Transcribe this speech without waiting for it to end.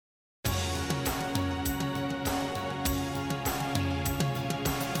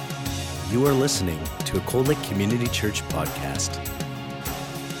You are listening to a Cold Lake Community Church podcast.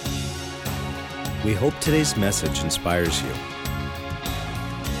 We hope today's message inspires you.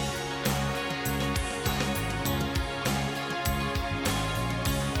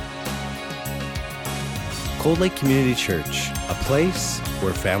 Cold Lake Community Church, a place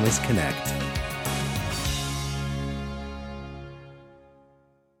where families connect.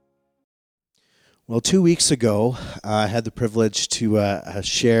 Well, 2 weeks ago, I had the privilege to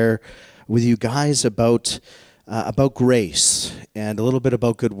share with you guys about grace and a little bit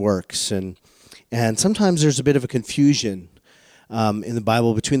about good works. And sometimes there's a bit of a confusion in the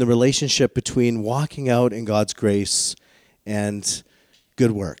Bible between the relationship between walking out in God's grace and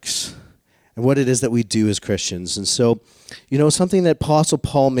good works and what it is that we do as Christians. And so, something that Apostle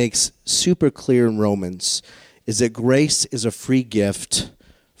Paul makes super clear in Romans is that grace is a free gift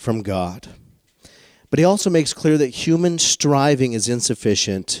from God. But he also makes clear that human striving is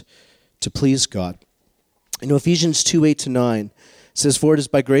insufficient to please God. Ephesians 2:8-9 says, "For it is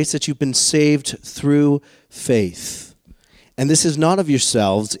by grace that you've been saved through faith. And this is not of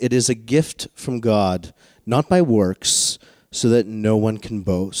yourselves, it is a gift from God, not by works, so that no one can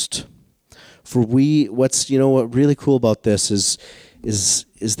boast." For what's really cool about this is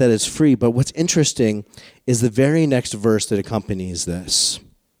that it's free, but what's interesting is the very next verse that accompanies this.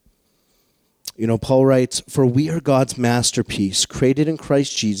 Paul writes, "For we are God's masterpiece, created in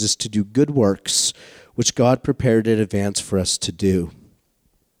Christ Jesus to do good works, which God prepared in advance for us to do."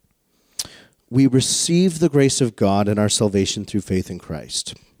 We receive the grace of God and our salvation through faith in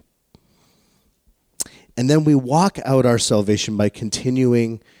Christ. And then we walk out our salvation by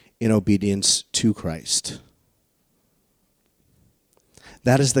continuing in obedience to Christ.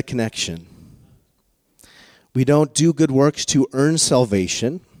 That is the connection. We don't do good works to earn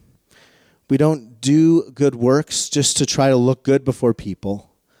salvation. We don't do good works just to try to look good before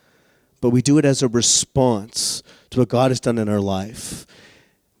people, but we do it as a response to what God has done in our life.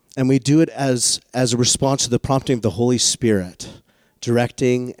 And we do it as a response to the prompting of the Holy Spirit,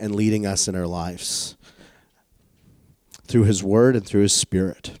 directing and leading us in our lives through His Word and through His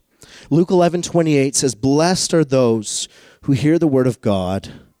Spirit. Luke 11:28 says, "Blessed are those who hear the word of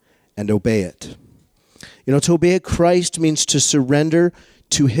God and obey it." To obey Christ means to surrender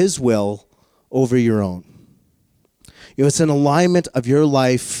to His will over your own. It's an alignment of your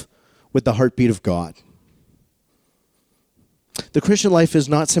life with the heartbeat of God. The Christian life is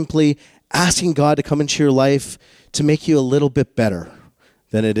not simply asking God to come into your life to make you a little bit better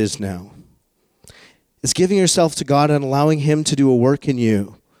than it is now. It's giving yourself to God and allowing Him to do a work in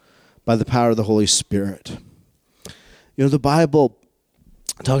you by the power of the Holy Spirit. The Bible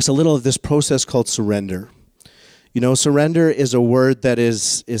talks a little of this process called surrender. Surrender is a word that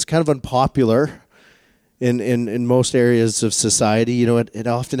is kind of unpopular in most areas of society. It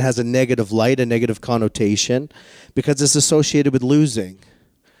often has a negative light, a negative connotation, because it's associated with losing.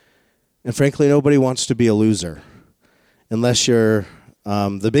 And frankly, nobody wants to be a loser, unless you're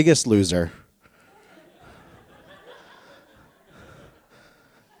the biggest loser.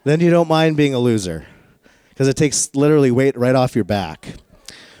 Then you don't mind being a loser, because it takes literally weight right off your back.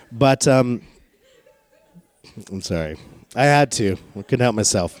 But I'm sorry. I had to. I couldn't help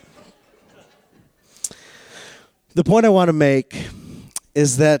myself. The point I want to make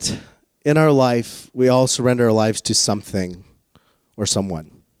is that in our life, we all surrender our lives to something or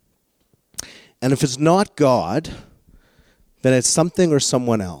someone. And if it's not God, then it's something or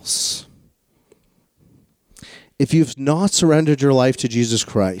someone else. If you've not surrendered your life to Jesus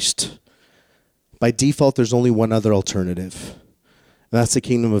Christ, by default, there's only one other alternative, and that's the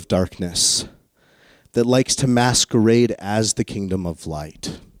kingdom of darkness that likes to masquerade as the kingdom of light.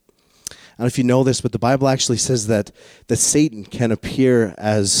 I don't know if you know this, but the Bible actually says that Satan can appear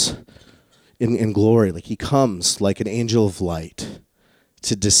as in glory, like he comes like an angel of light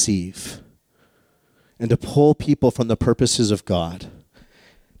to deceive and to pull people from the purposes of God,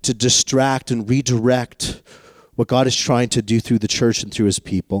 to distract and redirect what God is trying to do through the church and through His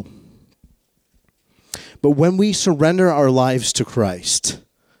people. But when we surrender our lives to Christ,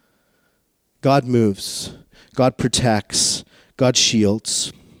 God moves, God protects, God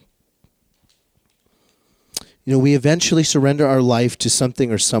shields. We eventually surrender our life to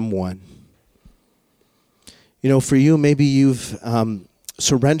something or someone. For you, maybe you've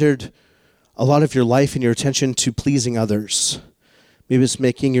surrendered a lot of your life and your attention to pleasing others. Maybe it's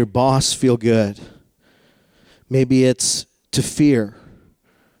making your boss feel good. Maybe it's to fear,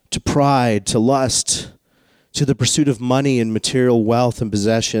 to pride, to lust, to the pursuit of money and material wealth and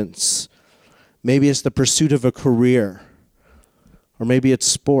possessions. Maybe it's the pursuit of a career, or maybe it's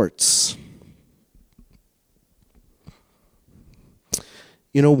sports.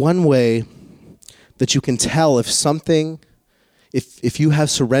 One way that you can tell if you have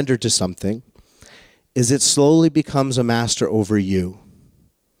surrendered to something, is it slowly becomes a master over you.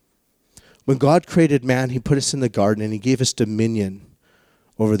 When God created man, he put us in the garden and he gave us dominion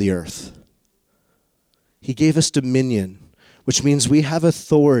over the earth. He gave us dominion, which means we have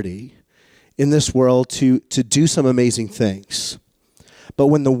authority in this world to do some amazing things. But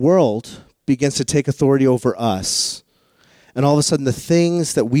when the world begins to take authority over us, and all of a sudden the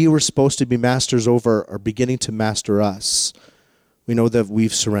things that we were supposed to be masters over are beginning to master us, we know that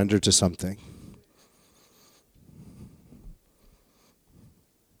we've surrendered to something.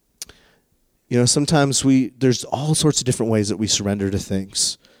 Sometimes there's all sorts of different ways that we surrender to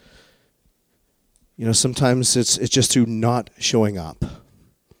things. Sometimes it's just through not showing up.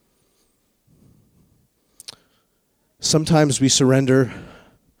 Sometimes we surrender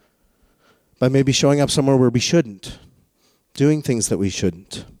by maybe showing up somewhere where we shouldn't, doing things that we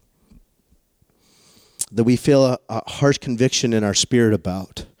shouldn't, that we feel a harsh conviction in our spirit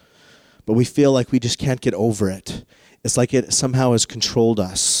about, but we feel like we just can't get over it. It's like it somehow has controlled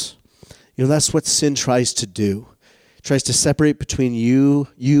us. That's what sin tries to do. It tries to separate between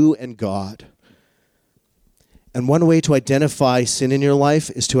you and God. And one way to identify sin in your life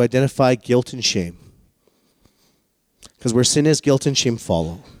is to identify guilt and shame. Because where sin is, guilt and shame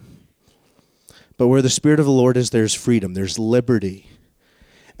follow. But where the Spirit of the Lord is, there's freedom, there's liberty.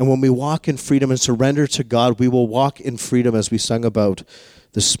 And when we walk in freedom and surrender to God, we will walk in freedom as we sung about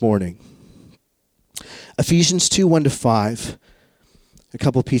this morning. Ephesians 2, 1-5, a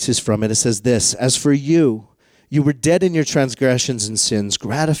couple pieces from it. It says this, "As for you, you were dead in your transgressions and sins,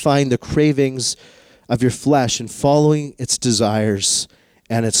 gratifying the cravings of your flesh and following its desires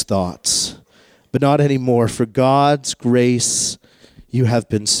and its thoughts. But not anymore. For God's grace, you have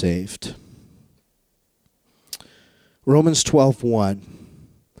been saved." Romans 12:1.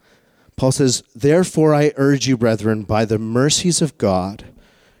 Paul says, "Therefore I urge you, brethren, by the mercies of God,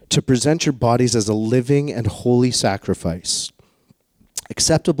 to present your bodies as a living and holy sacrifice,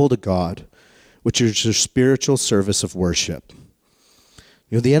 acceptable to God, which is your spiritual service of worship."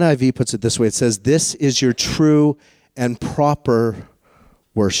 The NIV puts it this way. It says, "This is your true and proper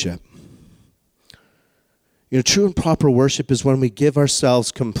worship." True and proper worship is when we give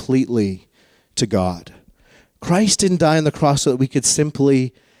ourselves completely to God. Christ didn't die on the cross so that we could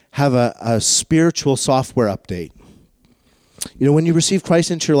simply have a spiritual software update. When you receive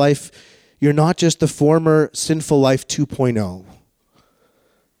Christ into your life, you're not just the former sinful life 2.0.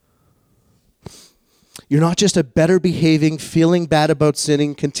 You're not just a better behaving, feeling bad about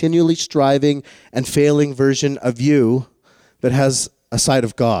sinning, continually striving and failing version of you that has a side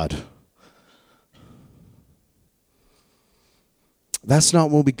of God. That's not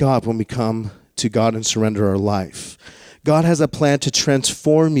what we got when we come to God and surrender our life. God has a plan to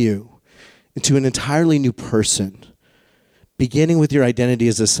transform you into an entirely new person, beginning with your identity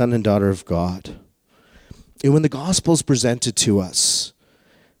as a son and daughter of God. And when the gospel is presented to us,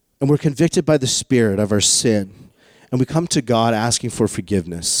 and we're convicted by the Spirit of our sin, and we come to God asking for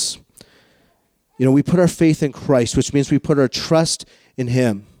forgiveness, we put our faith in Christ, which means we put our trust in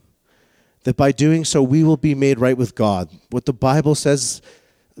Him, that by doing so, we will be made right with God. What the Bible says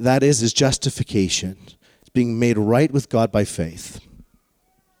that is justification. It's being made right with God by faith.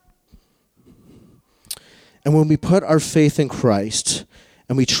 And when we put our faith in Christ,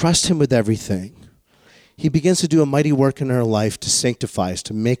 and we trust Him with everything, He begins to do a mighty work in our life to sanctify us,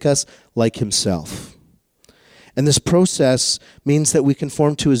 to make us like Himself. And this process means that we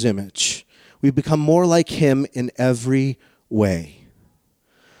conform to His image. We become more like Him in every way.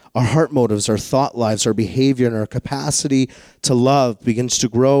 Our heart motives, our thought lives, our behavior, and our capacity to love begins to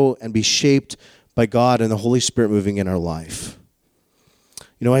grow and be shaped by God and the Holy Spirit moving in our life.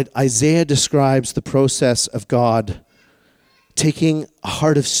 Isaiah describes the process of God taking a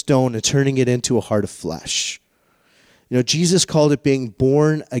heart of stone and turning it into a heart of flesh. Jesus called it being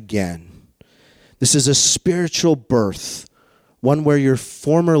born again. This is a spiritual birth, one where your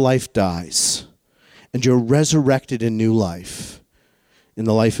former life dies and you're resurrected in new life, in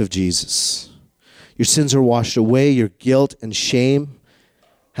the life of Jesus. Your sins are washed away, your guilt and shame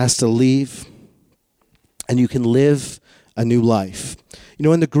has to leave, and you can live a new life.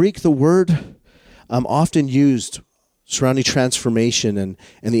 In the Greek, the word often used surrounding transformation and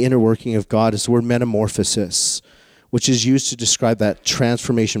the inner working of God is the word metamorphosis, which is used to describe that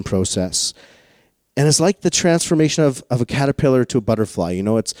transformation process. And it's like the transformation of a caterpillar to a butterfly.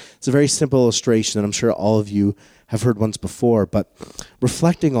 It's a very simple illustration, and I'm sure all of you have heard once before. But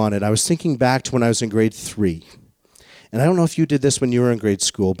reflecting on it, I was thinking back to when I was in grade 3. And I don't know if you did this when you were in grade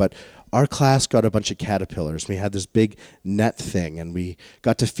school, but our class got a bunch of caterpillars. We had this big net thing, and we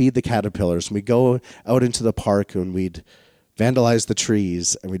got to feed the caterpillars. And we'd go out into the park, and we'd vandalize the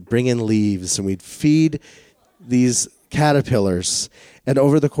trees, and we'd bring in leaves, and we'd feed these caterpillars. And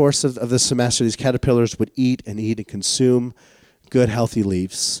over the course of the semester, these caterpillars would eat and consume good, healthy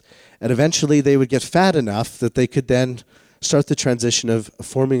leaves. And eventually, they would get fat enough that they could then start the transition of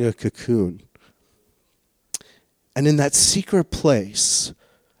forming a cocoon. And in that secret place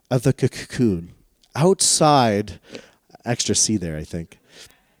of the cocoon, outside, extra C there, I think,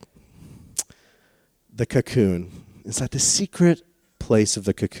 the cocoon, is at the secret place of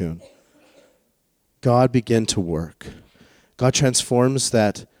the cocoon, God began to work. God transforms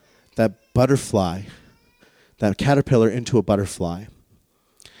that butterfly, that caterpillar, into a butterfly.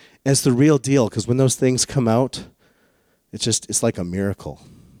 And it's the real deal, because when those things come out, it's like a miracle.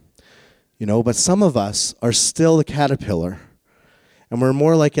 But some of us are still a caterpillar, and we're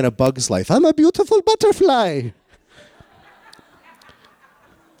more like in a bug's life. I'm a beautiful butterfly.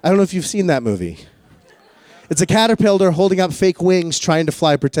 I don't know if you've seen that movie. It's a caterpillar holding up fake wings, trying to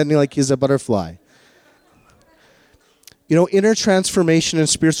fly, pretending like he's a butterfly. Inner transformation and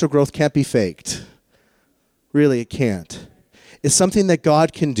spiritual growth can't be faked. Really, it can't. It's something that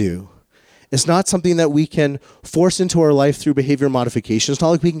God can do. It's not something that we can force into our life through behavior modification. It's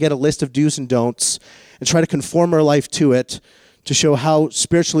not like we can get a list of do's and don'ts and try to conform our life to it to show how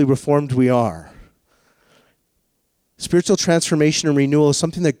spiritually reformed we are. Spiritual transformation and renewal is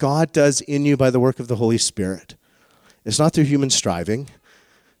something that God does in you by the work of the Holy Spirit. It's not through human striving.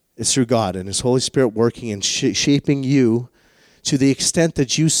 It's through God and His Holy Spirit working and shaping you to the extent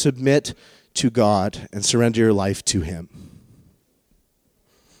that you submit to God and surrender your life to Him.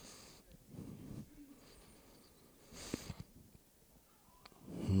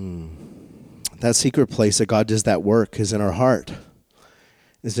 That secret place that God does that work is in our heart,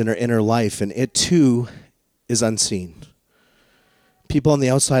 is in our inner life, and it too is unseen. People on the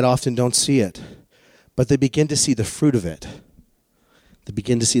outside often don't see it, but they begin to see the fruit of it. They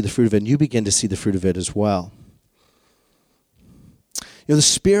begin to see the fruit of it, and you begin to see the fruit of it as well. The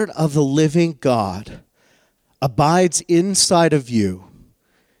Spirit of the living God abides inside of you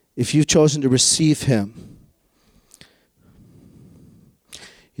if you've chosen to receive Him.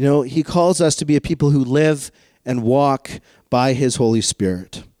 He calls us to be a people who live and walk by His Holy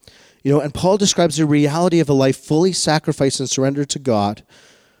Spirit. And Paul describes the reality of a life fully sacrificed and surrendered to God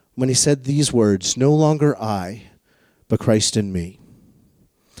when he said these words, "No longer I, but Christ in me.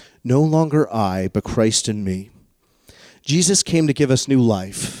 No longer I, but Christ in me." Jesus came to give us new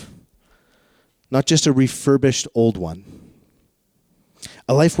life, not just a refurbished old one.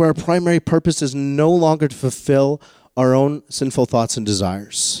 A life where our primary purpose is no longer to fulfill our own sinful thoughts and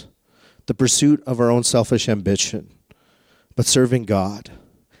desires, the pursuit of our own selfish ambition, but serving God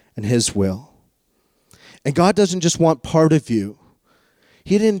and His will. And God doesn't just want part of you.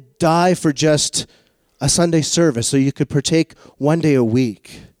 He didn't die for just a Sunday service so you could partake one day a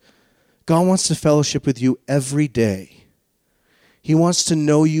week. God wants to fellowship with you every day. He wants to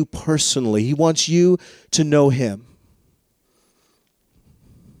know you personally. He wants you to know Him.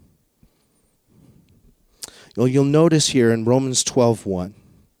 You'll notice here in Romans 12:1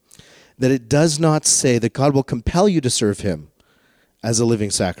 that it does not say that God will compel you to serve Him as a living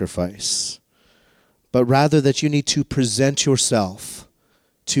sacrifice, but rather that you need to present yourself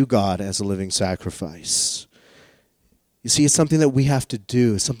to God as a living sacrifice. You see, it's something that we have to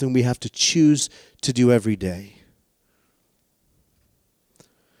do, something we have to choose to do every day.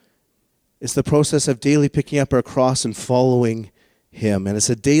 It's the process of daily picking up our cross and following Him. And it's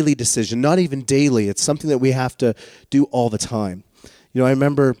a daily decision, not even daily. It's something that we have to do all the time. I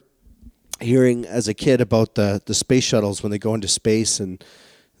remember hearing as a kid about the space shuttles when they go into space and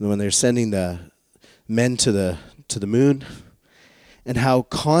when they're sending the men to the moon, and how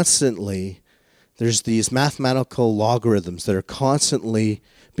constantly there's these mathematical logarithms that are constantly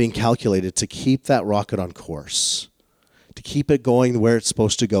being calculated to keep that rocket on course, to keep it going where it's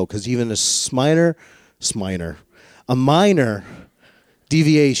supposed to go. Because even a minor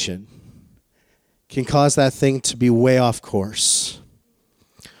deviation can cause that thing to be way off course.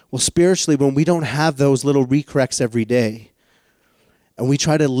 Well, spiritually, when we don't have those little recorrects every day, and we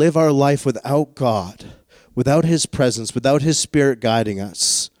try to live our life without God, without His presence, without His Spirit guiding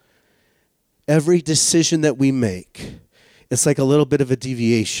us, every decision that we make, it's like a little bit of a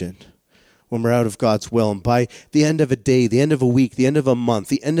deviation when we're out of God's will. And by the end of a day, the end of a week, the end of a month,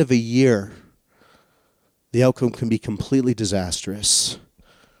 the end of a year, the outcome can be completely disastrous.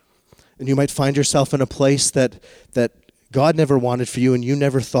 And you might find yourself in a place that God never wanted for you and you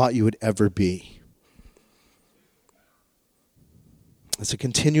never thought you would ever be. It's a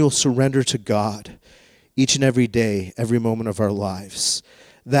continual surrender to God each and every day, every moment of our lives.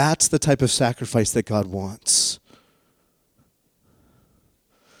 That's the type of sacrifice that God wants.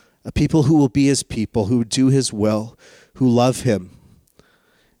 A people who will be his people, who do his will, who love him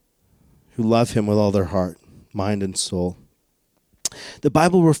with all their heart, mind, and soul. The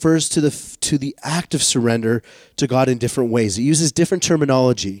Bible refers to the act of surrender to God in different ways. It uses different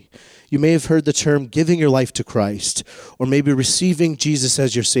terminology. You may have heard the term giving your life to Christ, or maybe receiving Jesus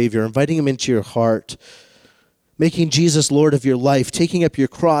as your Savior, inviting him into your heart, making Jesus Lord of your life, taking up your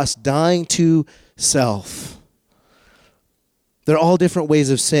cross, dying to self. They're all different ways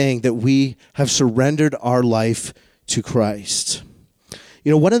of saying that we have surrendered our life to Christ.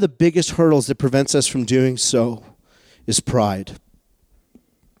 You know, one of the biggest hurdles that prevents us from doing so is pride.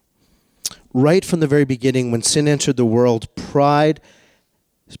 Right from the very beginning, when sin entered the world, pride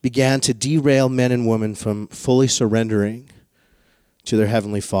began to derail men and women from fully surrendering to their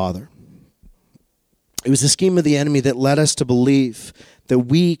Heavenly Father. It was the scheme of the enemy that led us to believe that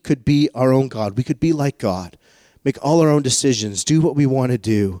we could be our own God. We could be like God, make all our own decisions, do what we want to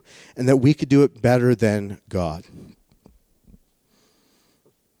do, and that we could do it better than God.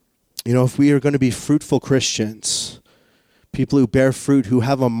 You know, if we are going to be fruitful Christians, people who bear fruit, who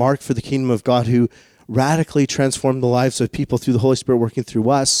have a mark for the kingdom of God, who radically transform the lives of people through the Holy Spirit working through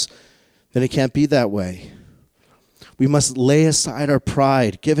us, then it can't be that way. We must lay aside our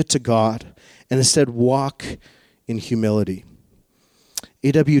pride, give it to God, and instead walk in humility.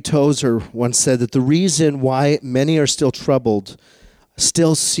 A.W. Tozer once said that the reason why many are still troubled,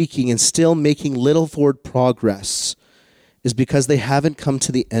 still seeking, and still making little forward progress is because they haven't come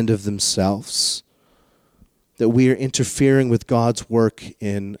to the end of themselves, that we are interfering with God's work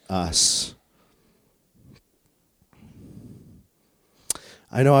in us.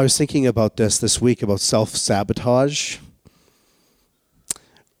 I know I was thinking about this week, about self-sabotage.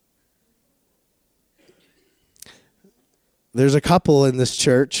 There's a couple in this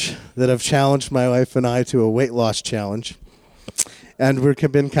church that have challenged my wife and I to a weight loss challenge. And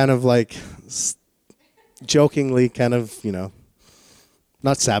we've been kind of like jokingly kind of,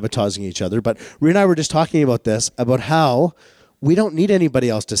 not sabotaging each other, but Rhea and I were just talking about this, about how we don't need anybody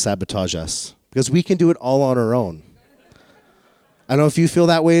else to sabotage us because we can do it all on our own. I don't know if you feel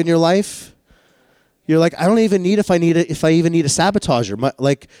that way in your life. You're like, I don't even need if I even need a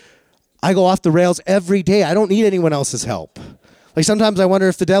sabotager. I go off the rails every day. I don't need anyone else's help. Like sometimes I wonder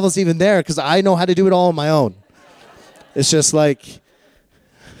if the devil's even there because I know how to do it all on my own. It's just like,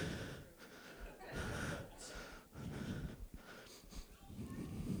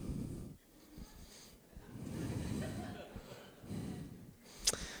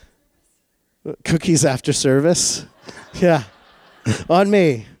 cookies after service. Yeah. On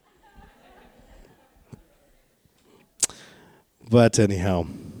me. But anyhow,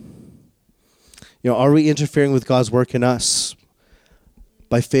 are we interfering with God's work in us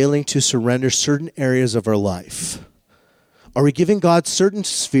by failing to surrender certain areas of our life? Are we giving God certain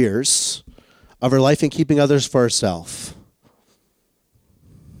spheres of our life and keeping others for ourselves?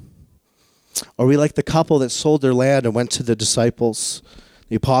 Are we like the couple that sold their land and went to the disciples,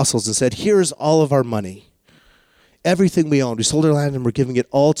 the apostles, and said, here's all of our money. Everything we owned. We sold our land and we're giving it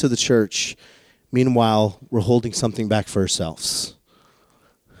all to the church. Meanwhile, we're holding something back for ourselves.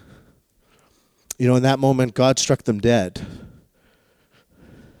 In that moment, God struck them dead.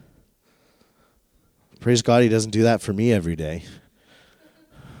 Praise God, he doesn't do that for me every day.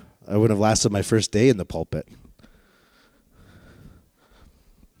 I wouldn't have lasted my first day in the pulpit.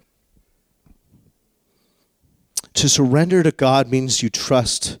 To surrender to God means you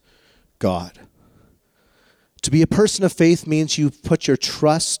trust God. To be a person of faith means you put your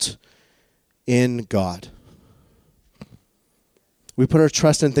trust in God. We put our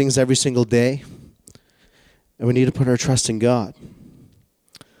trust in things every single day, and we need to put our trust in God.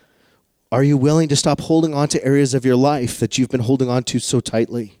 Are you willing to stop holding on to areas of your life that you've been holding on to so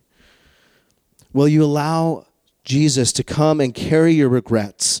tightly? Will you allow Jesus to come and carry your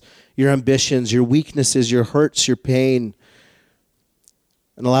regrets, your ambitions, your weaknesses, your hurts, your pain,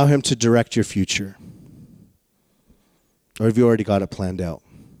 and allow him to direct your future? Or have you already got it planned out?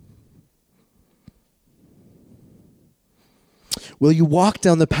 Will you walk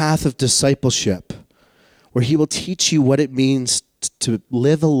down the path of discipleship where he will teach you what it means to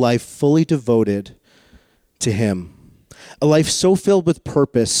live a life fully devoted to him? A life so filled with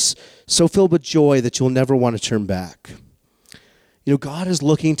purpose, so filled with joy that you'll never want to turn back. God is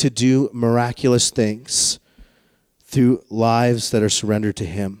looking to do miraculous things through lives that are surrendered to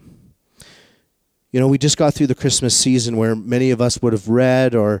him. We just got through the Christmas season where many of us would have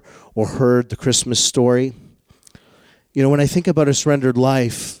read or heard the Christmas story. You know, when I think about a surrendered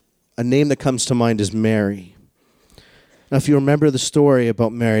life, a name that comes to mind is Mary. Now, if you remember the story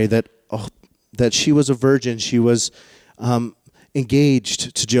about Mary, that she was a virgin, she was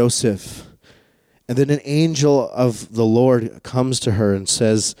engaged to Joseph. And then an angel of the Lord comes to her and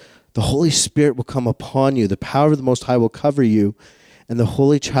says, the Holy Spirit will come upon you, the power of the Most High will cover you, and the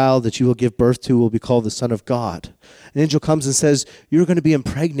holy child that you will give birth to will be called the Son of God. An angel comes and says, you're going to be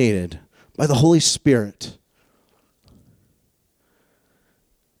impregnated by the Holy Spirit.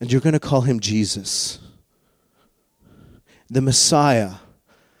 And you're going to call him Jesus. The Messiah,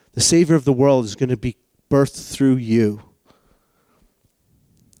 the Savior of the world, is going to be birthed through you.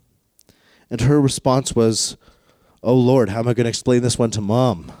 And her response was, oh Lord, how am I going to explain this one to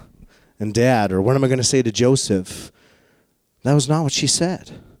Mom and Dad? Or what am I going to say to Joseph? That was not what she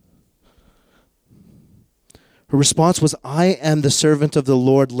said. Her response was, I am the servant of the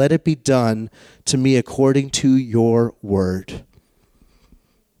Lord. Let it be done to me according to your word.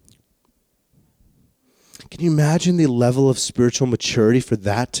 Can you imagine the level of spiritual maturity for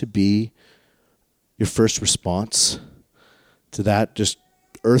that to be your first response to that just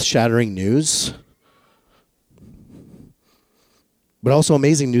earth-shattering news? But also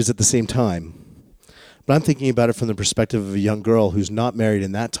amazing news at the same time. But I'm thinking about it from the perspective of a young girl who's not married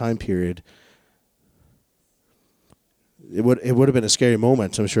in that time period. It would have been a scary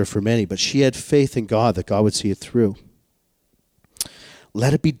moment, I'm sure, for many, but she had faith in God that God would see it through.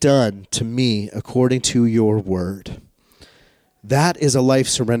 Let it be done to me according to your word. That is a life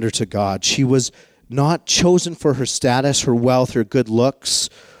surrender to God. She was not chosen for her status, her wealth, her good looks,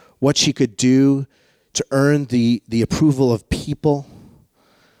 what she could do to earn the approval of people.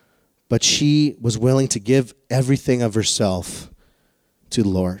 But she was willing to give everything of herself to the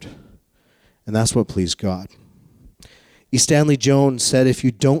Lord. And that's what pleased God. E. Stanley Jones said, if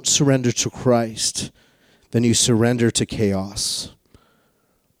you don't surrender to Christ, then you surrender to chaos.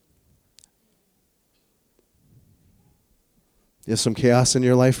 You have some chaos in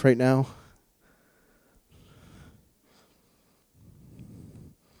your life right now?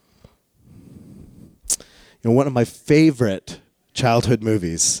 You know, one of my favorite childhood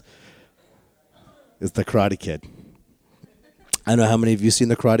movies is The Karate Kid. I don't know how many of you have seen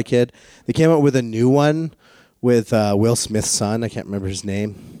The Karate Kid. They came out with a new one with Will Smith's son. I can't remember his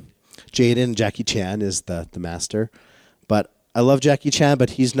name. Jaden. Jackie Chan is the master. But I love Jackie Chan,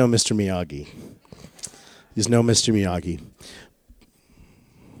 but he's no Mr. Miyagi. He's no Mr. Miyagi.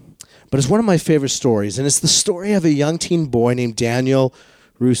 But it's one of my favorite stories, and it's the story of a young teen boy named Daniel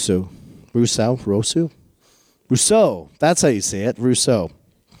Rousseau. Rousseau? That's how you say it, Rousseau.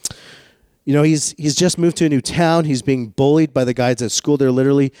 You know, he's just moved to a new town. He's being bullied by the guys at school. They're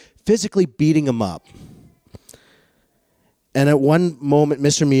literally physically beating him up. And at one moment,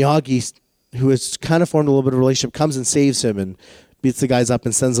 Mr. Miyagi, who has kind of formed a little bit of a relationship, comes and saves him and beats the guys up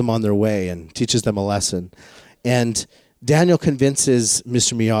and sends them on their way and teaches them a lesson. And Daniel convinces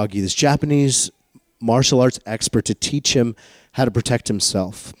Mr. Miyagi, this Japanese martial arts expert, to teach him how to protect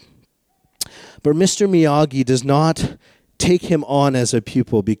himself. But Mr. Miyagi does not take him on as a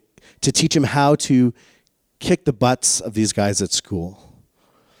pupil to teach him how to kick the butts of these guys at school.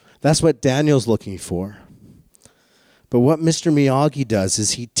 That's what Daniel's looking for. But what Mr. Miyagi does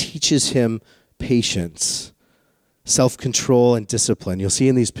is he teaches him patience, self-control, and discipline. You'll see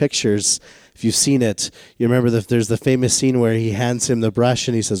in these pictures, if you've seen it, you remember there's the famous scene where he hands him the brush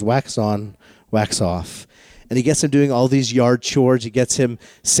and he says, wax on, wax off. And he gets him doing all these yard chores. He gets him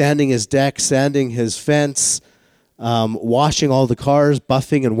sanding his deck, sanding his fence, washing all the cars,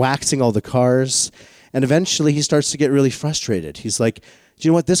 buffing and waxing all the cars. And eventually he starts to get really frustrated. He's like, do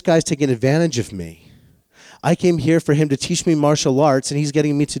you know what? This guy's taking advantage of me. I came here for him to teach me martial arts, and he's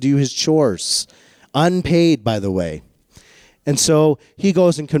getting me to do his chores. Unpaid, by the way. And so he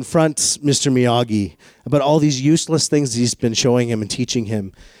goes and confronts Mr. Miyagi about all these useless things he's been showing him and teaching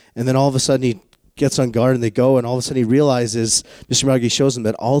him. And then all of a sudden he gets on guard and they go, and all of a sudden he realizes, Mr. Miyagi shows him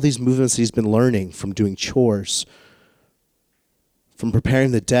that all these movements he's been learning from doing chores, from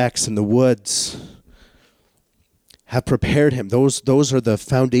preparing the decks and the woods, have prepared him. Those are the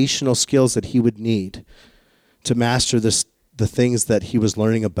foundational skills that he would need to master the things that he was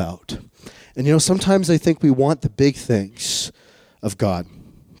learning about. And you know, sometimes I think we want the big things of God,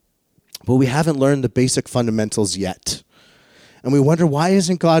 but we haven't learned the basic fundamentals yet. And we wonder, why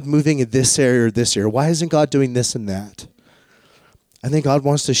isn't God moving in this area or this area? Why isn't God doing this and that? I think God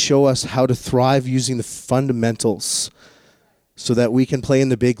wants to show us how to thrive using the fundamentals so that we can play in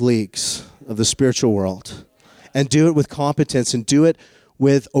the big leagues of the spiritual world and do it with competence and do it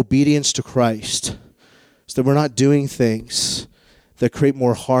with obedience to Christ, so that we're not doing things that create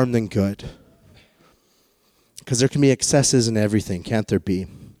more harm than good. Because there can be excesses in everything, can't there be?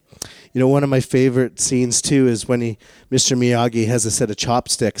 You know, one of my favorite scenes, too, is when Mr. Miyagi has a set of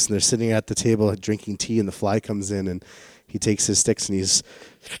chopsticks, and they're sitting at the table drinking tea, and the fly comes in, and he takes his sticks, and he's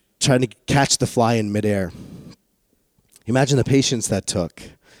trying to catch the fly in midair. Imagine the patience that took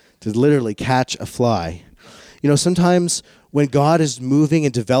to literally catch a fly. You know, sometimes when God is moving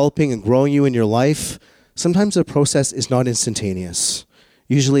and developing and growing you in your life, sometimes the process is not instantaneous.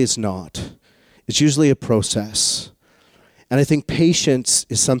 Usually it's not. It's usually a process. And I think patience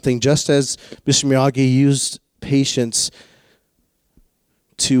is something, just as Mr. Miyagi used patience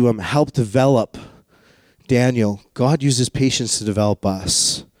to help develop Daniel, God uses patience to develop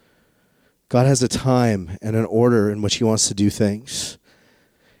us. God has a time and an order in which he wants to do things.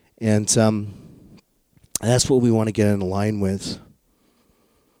 And that's what we want to get in line with.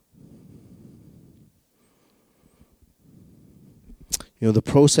 You know, the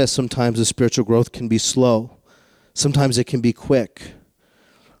process sometimes of spiritual growth can be slow. Sometimes it can be quick,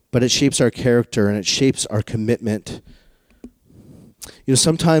 but it shapes our character and it shapes our commitment. You know,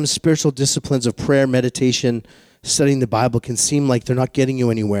 sometimes spiritual disciplines of prayer, meditation, studying the Bible can seem like they're not getting you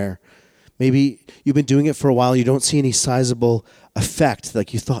anywhere. Maybe you've been doing it for a while, you don't see any sizable effect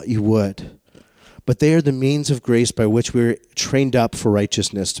like you thought you would. But they are the means of grace by which we're trained up for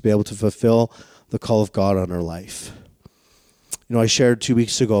righteousness to be able to fulfill the call of God on our life. You know, I shared 2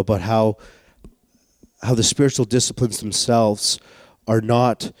 weeks ago about how the spiritual disciplines themselves are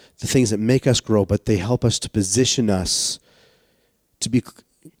not the things that make us grow, but they help us to position us to be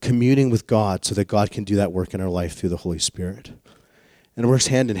communing with God so that God can do that work in our life through the Holy Spirit. And it works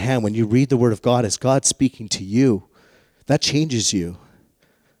hand in hand. When you read the Word of God, as God speaking to you, that changes you.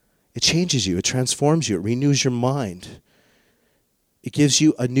 It changes you. It transforms you. It renews your mind. It gives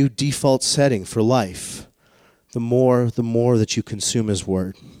you a new default setting for life. The more that you consume His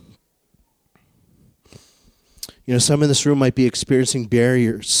Word. You know, some in this room might be experiencing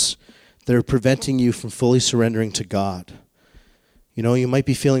barriers that are preventing you from fully surrendering to God. You know, you might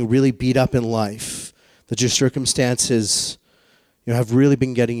be feeling really beat up in life, that your circumstances, you know, have really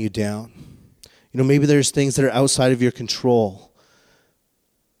been getting you down. You know, maybe there's things that are outside of your control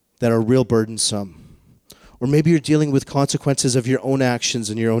that are real burdensome. Or maybe you're dealing with consequences of your own actions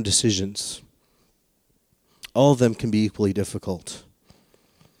and your own decisions. All of them can be equally difficult.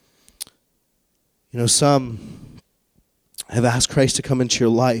 You know, some have asked Christ to come into your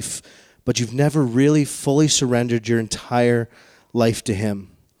life, but you've never really fully surrendered your entire life to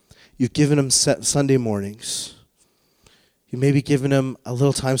Him. You've given Him Sunday mornings. You maybe given Him a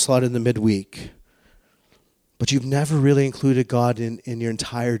little time slot in the midweek, but you've never really included God in your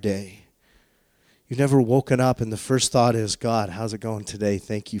entire day. You've never woken up and the first thought is, God, how's it going today?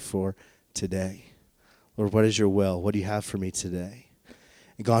 Thank you for today. Lord, what is your will? What do you have for me today?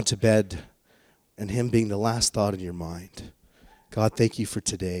 And gone to bed and Him being the last thought in your mind. God, thank you for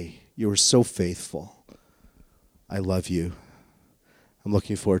today. You were so faithful. I love you. I'm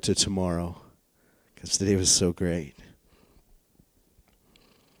looking forward to tomorrow because today was so great.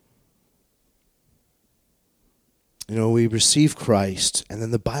 You know, we receive Christ, and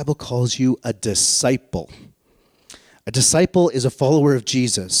then the Bible calls you a disciple. A disciple is a follower of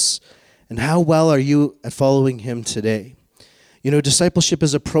Jesus. And how well are you at following Him today? You know, discipleship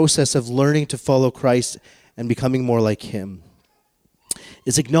is a process of learning to follow Christ and becoming more like Him.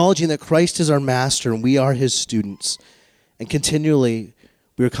 It's acknowledging that Christ is our master and we are His students. And continually,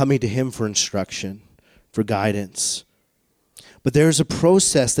 we are coming to Him for instruction, for guidance. But there is a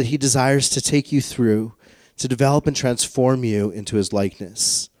process that He desires to take you through to develop and transform you into His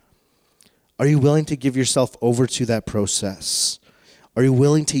likeness. Are you willing to give yourself over to that process? Are you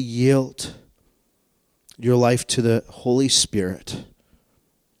willing to yield your life to the Holy Spirit?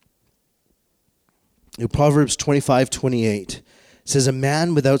 In Proverbs 25:28 says, a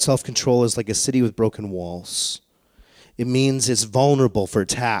man without self-control is like a city with broken walls. It means it's vulnerable for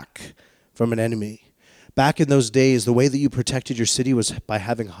attack from an enemy. Back in those days, the way that you protected your city was by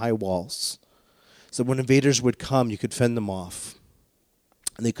having high walls. So when invaders would come, you could fend them off.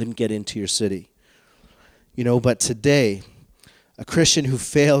 And they couldn't get into your city. You know, but today, a Christian who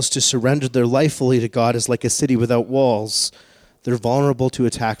fails to surrender their life fully to God is like a city without walls. They're vulnerable to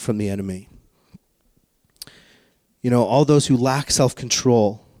attack from the enemy. You know, all those who lack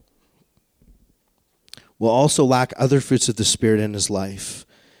self-control will also lack other fruits of the Spirit in his life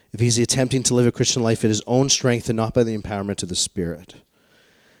if he's attempting to live a Christian life in his own strength and not by the empowerment of the Spirit.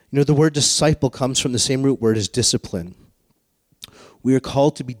 You know, the word disciple comes from the same root word as discipline. We are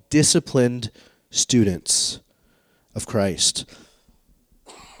called to be disciplined students of Christ.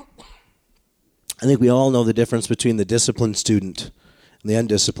 I think we all know the difference between the disciplined student and the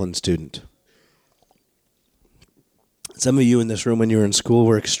undisciplined student. Some of you in this room, when you were in school,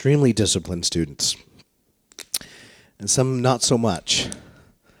 were extremely disciplined students, and some not so much.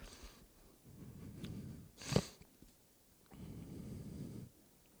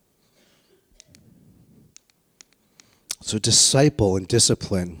 So disciple and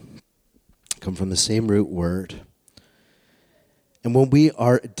discipline come from the same root word. And when we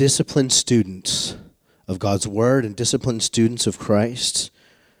are disciplined students of God's word and disciplined students of Christ,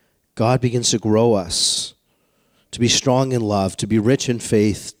 God begins to grow us to be strong in love, to be rich in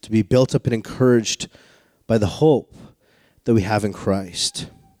faith, to be built up and encouraged by the hope that we have in Christ.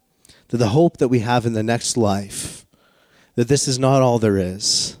 That the hope that we have in the next life, that this is not all there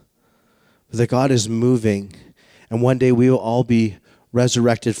is, but that God is moving, and one day we will all be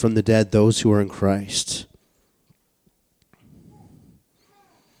resurrected from the dead, those who are in Christ.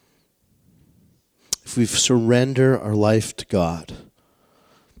 If we surrender our life to God,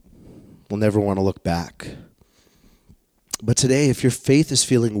 we'll never want to look back. But today, if your faith is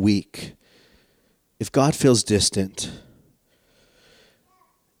feeling weak, if God feels distant,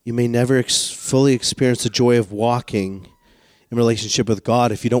 you may never fully experience the joy of walking in relationship with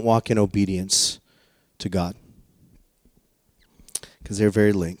God if you don't walk in obedience to God. Because they're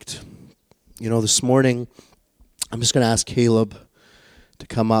very linked. You know, this morning, I'm just going to ask Caleb to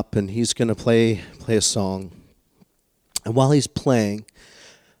come up, and he's going to play a song. And while he's playing,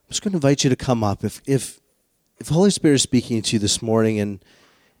 I'm just going to invite you to come up. If the Holy Spirit is speaking to you this morning and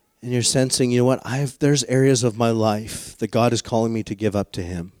you're sensing, you know what, there's areas of my life that God is calling me to give up to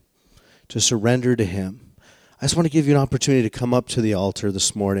Him, to surrender to Him. I just want to give you an opportunity to come up to the altar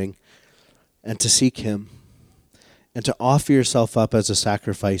this morning and to seek Him and to offer yourself up as a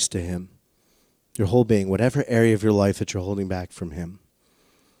sacrifice to Him, your whole being, whatever area of your life that you're holding back from Him.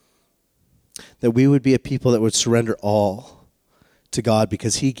 That we would be a people that would surrender all to God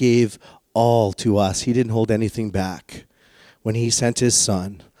because He gave all to us. He didn't hold anything back when He sent His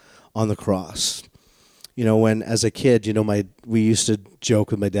Son on the cross. You know, when as a kid, you know, we used to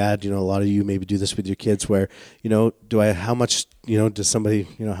joke with my dad, you know, a lot of you maybe do this with your kids where, you know, how much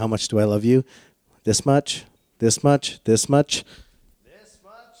do I love you? This much? This much? This much? This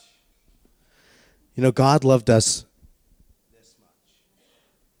much? You know, God loved us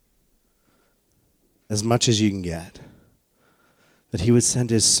this much as you can get. That He would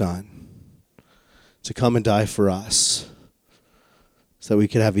send His Son to come and die for us so that we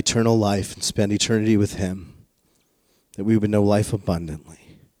could have eternal life and spend eternity with Him, that we would know life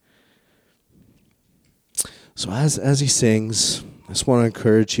abundantly. So as he sings, I just want to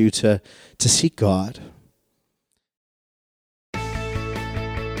encourage you to seek God.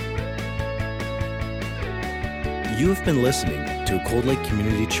 You have been listening to a Cold Lake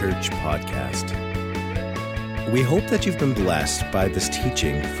Community Church podcast. We hope that you've been blessed by this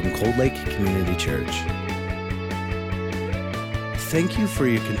teaching from Cold Lake Community Church. Thank you for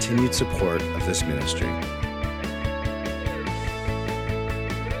your continued support of this ministry.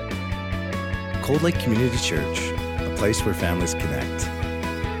 Cold Lake Community Church, a place where families connect.